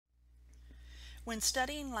When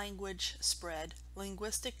studying language spread,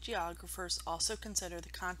 linguistic geographers also consider the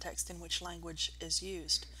context in which language is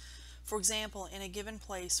used. For example, in a given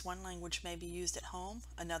place, one language may be used at home,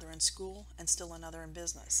 another in school, and still another in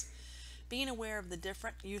business. Being aware of the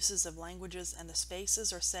different uses of languages and the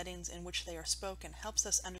spaces or settings in which they are spoken helps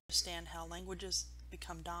us understand how languages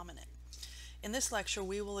become dominant. In this lecture,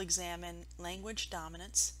 we will examine language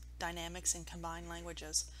dominance, dynamics in combined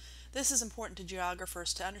languages. This is important to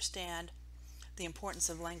geographers to understand the importance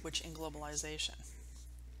of language in globalization.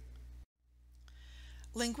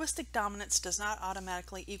 Linguistic dominance does not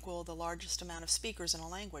automatically equal the largest amount of speakers in a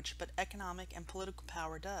language, but economic and political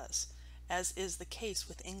power does, as is the case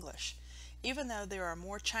with English. Even though there are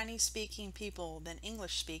more Chinese-speaking people than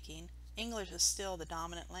English-speaking, English is still the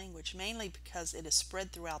dominant language, mainly because it is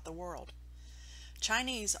spread throughout the world.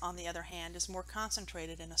 Chinese, on the other hand, is more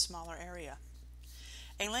concentrated in a smaller area.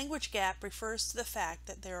 A language gap refers to the fact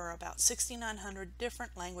that there are about 6,900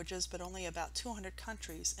 different languages but only about 200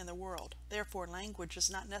 countries in the world. Therefore, language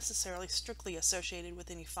is not necessarily strictly associated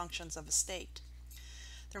with any functions of a state.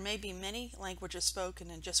 There may be many languages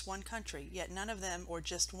spoken in just one country, yet none of them or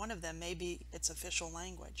just one of them may be its official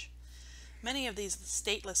language. Many of these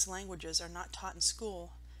stateless languages are not taught in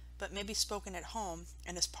school, but may be spoken at home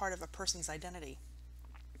and as part of a person's identity.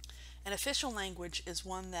 An official language is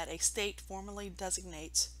one that a state formally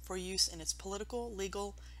designates for use in its political,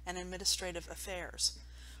 legal, and administrative affairs.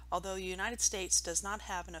 Although the United States does not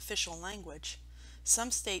have an official language, some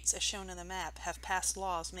states, as shown in the map, have passed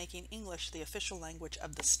laws making English the official language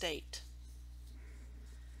of the state.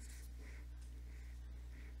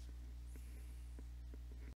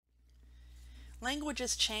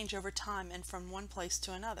 Languages change over time and from one place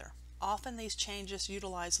to another. Often these changes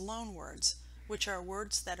utilize loan words, which are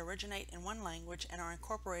words that originate in one language and are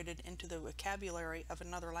incorporated into the vocabulary of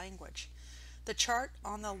another language. The chart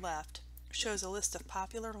on the left shows a list of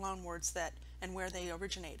popular loanwords that and where they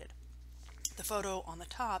originated. The photo on the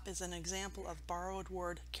top is an example of borrowed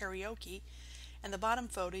word karaoke, and the bottom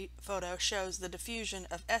photo shows the diffusion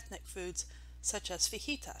of ethnic foods such as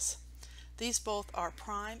fajitas. These both are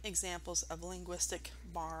prime examples of linguistic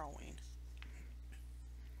borrowing.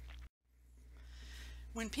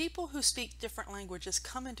 When people who speak different languages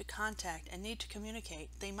come into contact and need to communicate,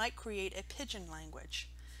 they might create a pidgin language.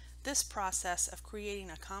 This process of creating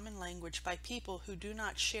a common language by people who do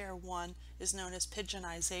not share one is known as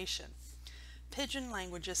pidginization. Pidgin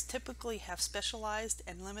languages typically have specialized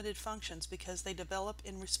and limited functions because they develop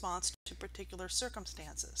in response to particular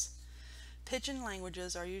circumstances. Pidgin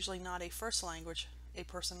languages are usually not a first language a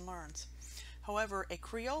person learns. However, a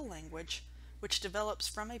Creole language, which develops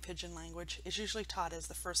from a pidgin language, is usually taught as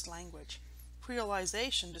the first language.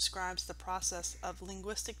 Creolization describes the process of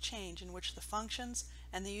linguistic change in which the functions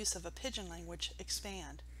and the use of a pidgin language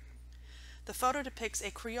expand. The photo depicts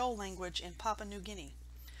a Creole language in Papua New Guinea.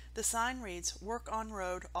 The sign reads, "Work on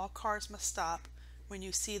road, all cars must stop when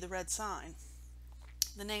you see the red sign."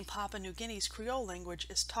 The name Papua New Guinea's Creole language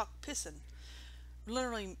is Tok Pisin,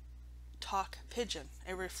 literally talk pidgin,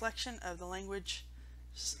 a reflection of the language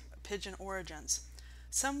pidgin origins.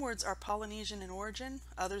 Some words are Polynesian in origin,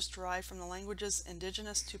 others derive from the languages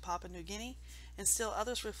indigenous to Papua New Guinea, and still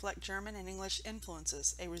others reflect German and English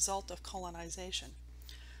influences, a result of colonization.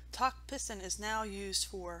 Tok Pisin is now used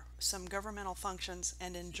for some governmental functions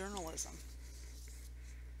and in journalism.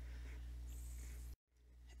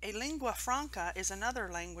 A lingua franca is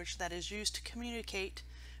another language that is used to communicate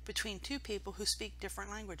between two people who speak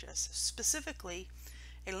different languages. Specifically,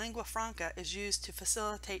 a lingua franca is used to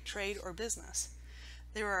facilitate trade or business.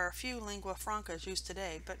 There are a few lingua francas used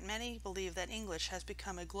today, but many believe that English has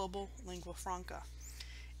become a global lingua franca.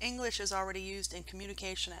 English is already used in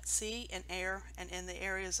communication at sea, in air, and in the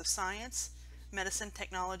areas of science, medicine,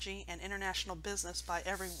 technology, and international business by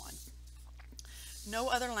everyone. No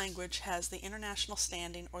other language has the international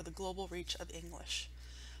standing or the global reach of English.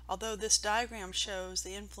 Although this diagram shows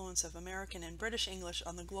the influence of American and British English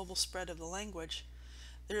on the global spread of the language,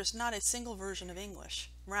 there is not a single version of English.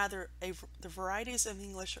 Rather, the varieties of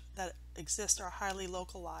English that exist are highly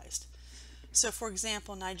localized. So, for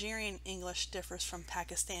example, Nigerian English differs from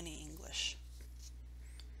Pakistani English.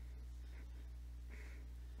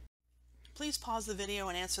 Please pause the video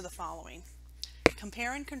and answer the following.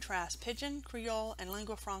 Compare and contrast Pidgin, Creole, and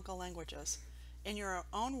lingua franca languages. In your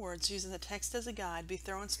own words, using the text as a guide, be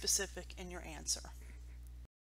thorough and specific in your answer.